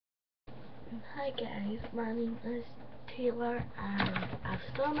Hi guys, my name is Taylor and I've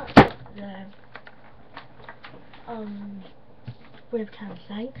started the webcam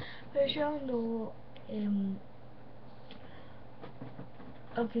thing. But as you all know,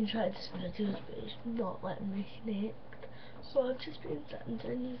 I've been trying to do videos but it's not letting me connect. So I've just been sitting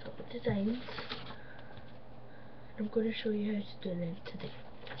doing these little designs. I'm going to show you how to do them today.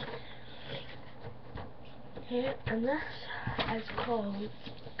 Okay, and this is called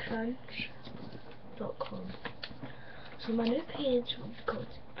crunch.com. So my new page will be called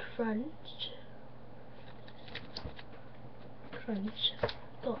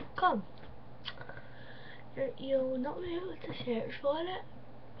crunch.com. You'll not be able to search for it,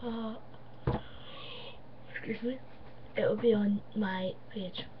 but excuse me, it will be on my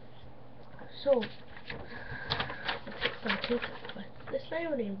page. So let's get started with the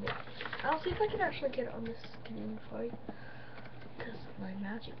style rainbow. I'll see if I can actually get it on the screen for you, because my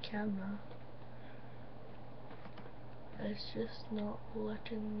magic camera is just not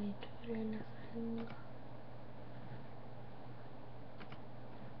letting me do anything.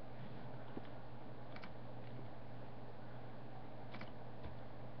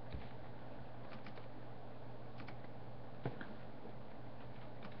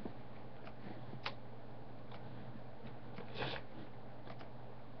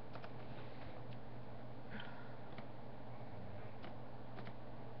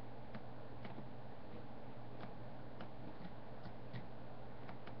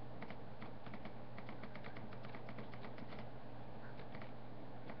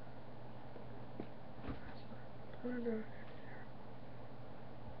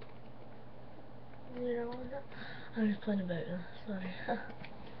 I'm just playing about this, sorry.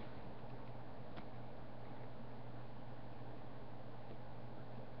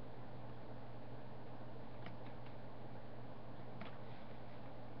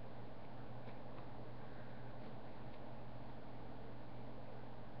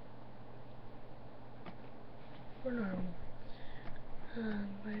 For normal.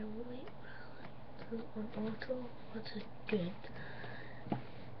 My weight balance is on auto, which is good.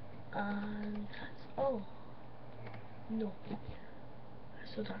 And that's all. No.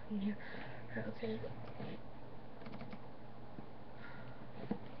 It's so dark in here. Right, okay.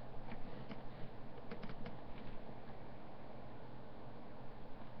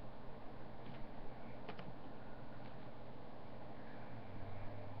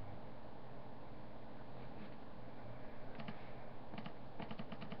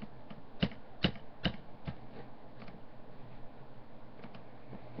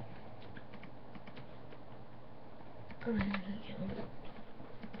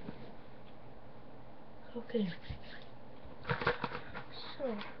 Okay. So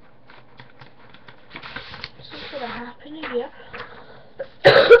what's gonna happen here?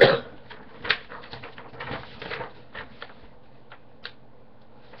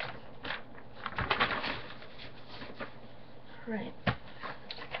 Right.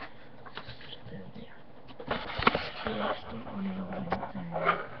 Get in there. Yes, don't want to go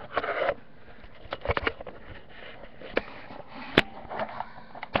inside.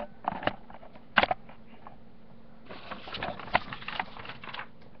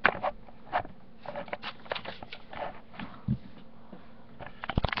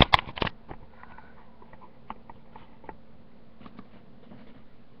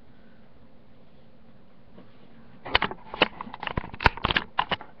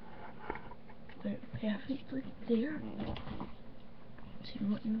 Perfectly there. See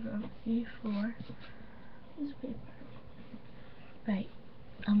what you've got A4 is paper. Right.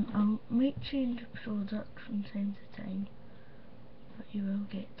 I might change the product from time to time, but you will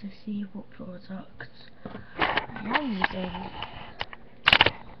get to see what products I am using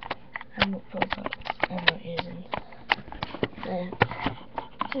and what products I'm not using.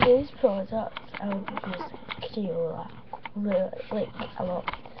 Today's product I will be using Crayola, really, like a lot.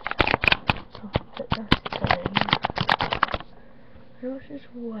 So I'll put this down. This is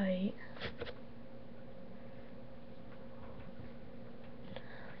white.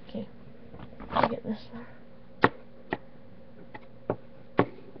 Okay, I'll get this now.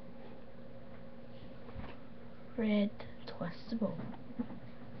 Red twistable.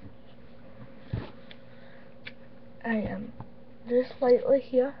 I am just slightly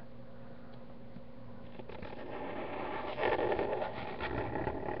here.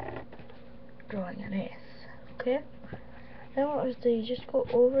 Drawing an S. Okay. Then what I do, you just go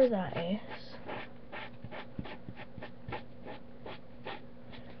over that S.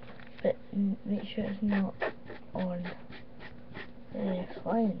 But make sure it's not on the next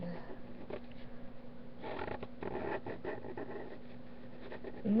line.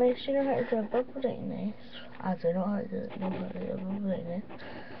 Unless you know how to do a bubble brightness, I do not know how to do a bubble brightness,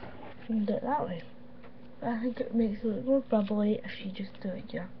 you can do it that way. But I think it makes it look more bubbly if you just do it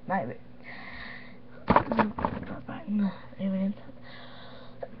here. My way.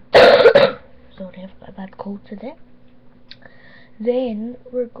 Sorry, I've got a bad cold today. Then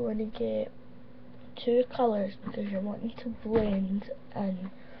we're going to get two colours because you're wanting to blend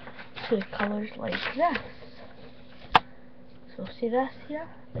in two colours like this. So see this here,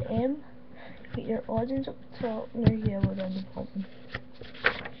 the M, you put your orange up the top and your yellow down the bottom.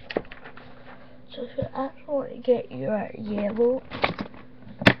 So if you actually want to get your yellow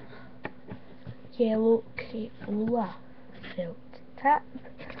Crayola felt tip,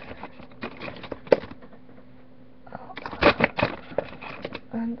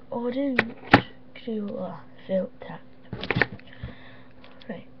 and orange Crayola felt tip.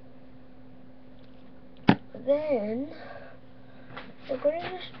 Right. Then we're going to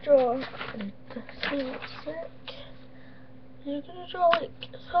just draw to see what's like. You're going to draw like,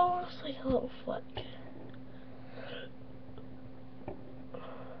 it's almost like a little flick.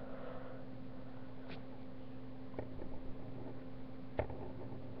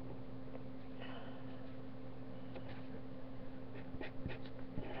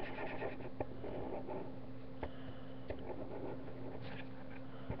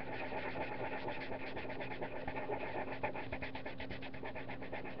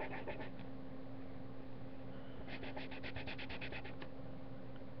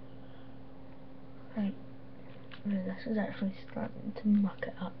 Right, now this is actually starting to muck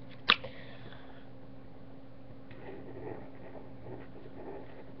it up.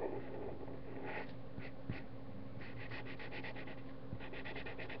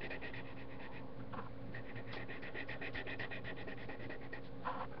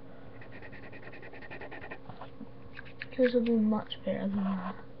 Yours will be much better than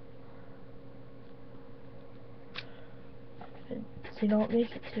that. So don't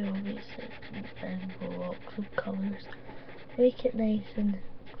make it too obvious and blocks of colours. Make it nice and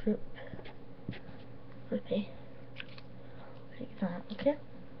groupy. Like that, okay?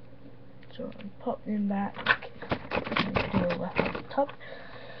 So I'm popping them back and Crayola at the top.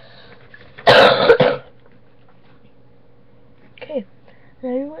 Okay,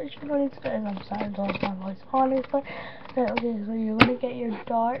 now what you're going to do is, I'm sorry, I lost my voice, honestly. Right, okay, so you're going to get your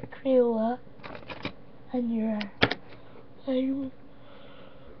dark Crayola and your lime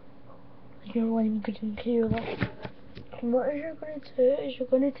green Crayola. And what you're going to do is you're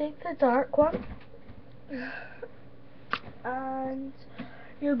going to take the dark one and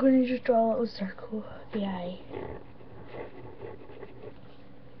you're going to just draw a little circle of the eye.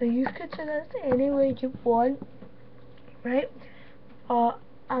 Now you could do this any way you want, right?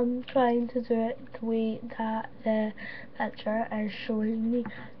 I'm trying to do it the way that the picture is showing me.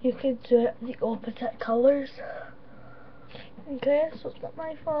 You could do it the opposite colours. Okay, so it's not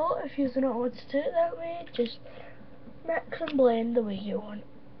my fault if you do not want to do it that way. Just mix and blend the way you want.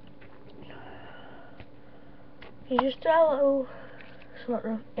 You just do a little sort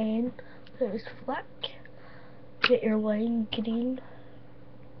of end, so it's flick. Get your lime green.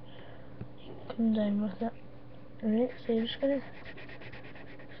 Come down with it. Alright, so you're just gonna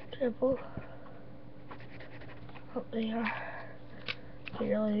dribble up there. Get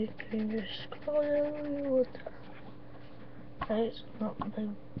your lime green, just slowly with it. Right, so not big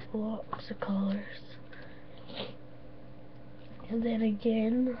blocks of colours. And then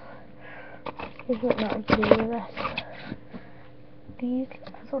again, you've got that blue. These, I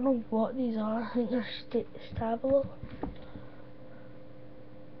don't know what these are. I think they're Stabilo.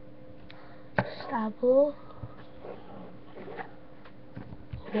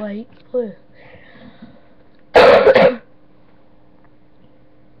 White, blue.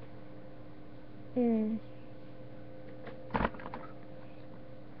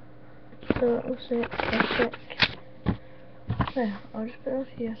 So it looks like perfect. Now, I'll just put it up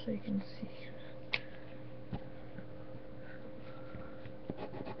here so you can see.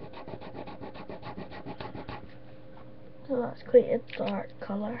 So that's quite a dark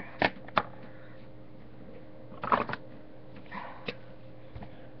colour.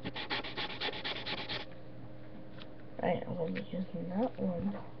 Right, I'm going to be using that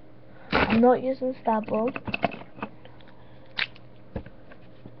one. I'm not using Stabilo.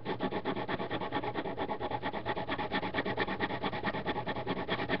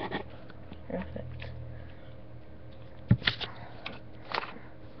 Perfect.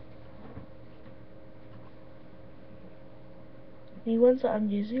 The ones that I'm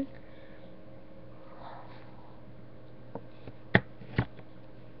using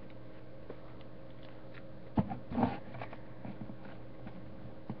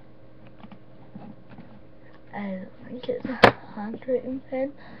I think it's a handwriting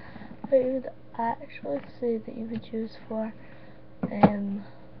pen, but you would actually say that you would use for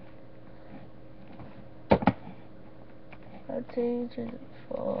I'd say you use it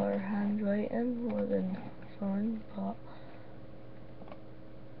for handwriting more than drawing, but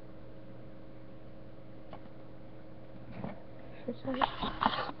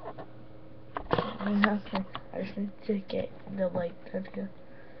I just need to get the light out here.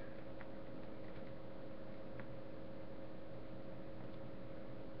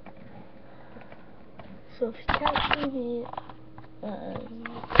 So if you can't see me,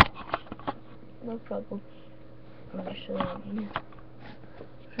 no problem. I'm just showing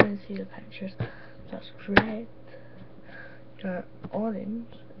you see the pictures. That's red, you're orange,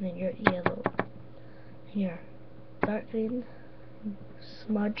 and then you're yellow. Here, dark green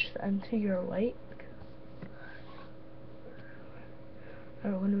smudged into your white.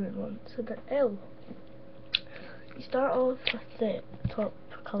 I'm going to move on to the L. You start off with the top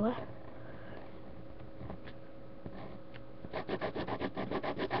colour.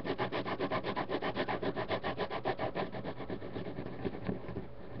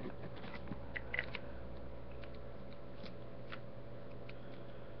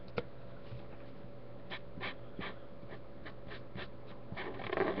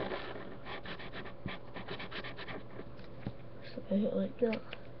 Just about like that.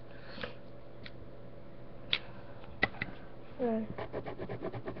 Right.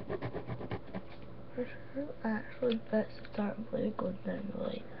 There's actually bits of dark blue going down the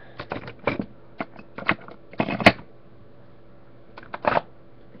light.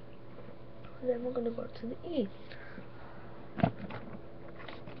 Then we're going to go to the E.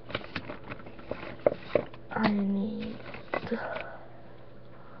 I need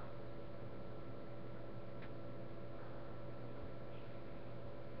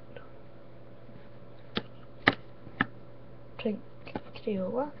pink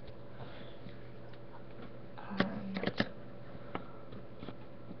Crayola and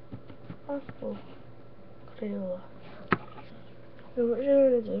purple Crayola. So what you're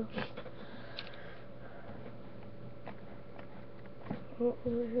going to do, what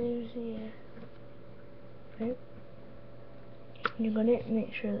we're going to see here, right? You're going to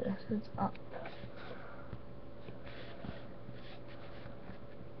make sure this is up.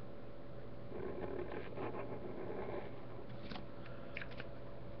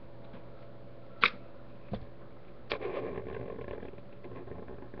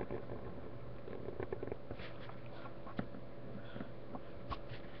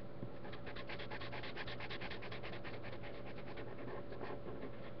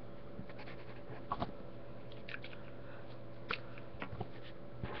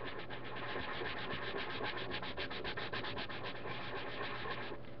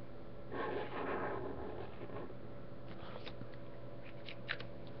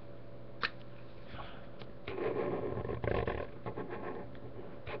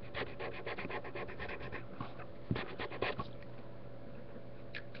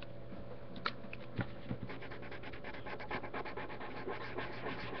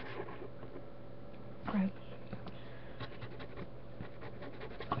 Right.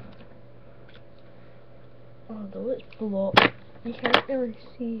 Although it's blocked, you can't really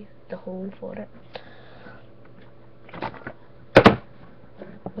see the hole for it.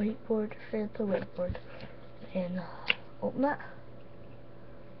 Whiteboard, thread the whiteboard, and open it.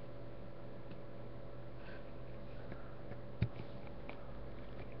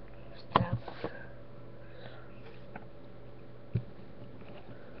 Stab.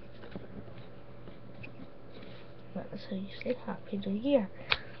 That's how you say Happy New Year.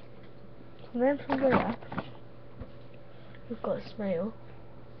 And then from there, we've got a smile.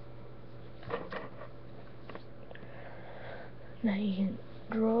 Now you can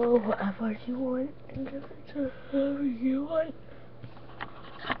draw whatever you want and give it to whoever you want.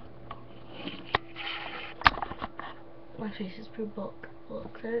 My face is pretty blocked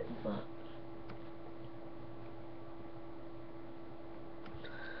out, but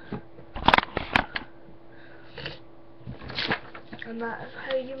and that is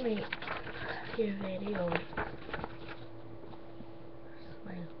how you make your very own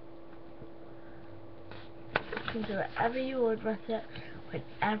smile. You can do whatever you want with it,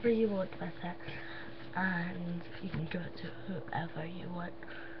 whenever you want with it, and you can give it to whoever you want.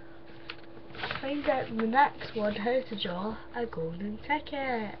 Find out in the next one how to draw a golden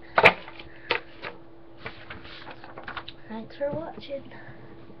ticket. Thanks for watching.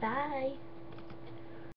 Bye.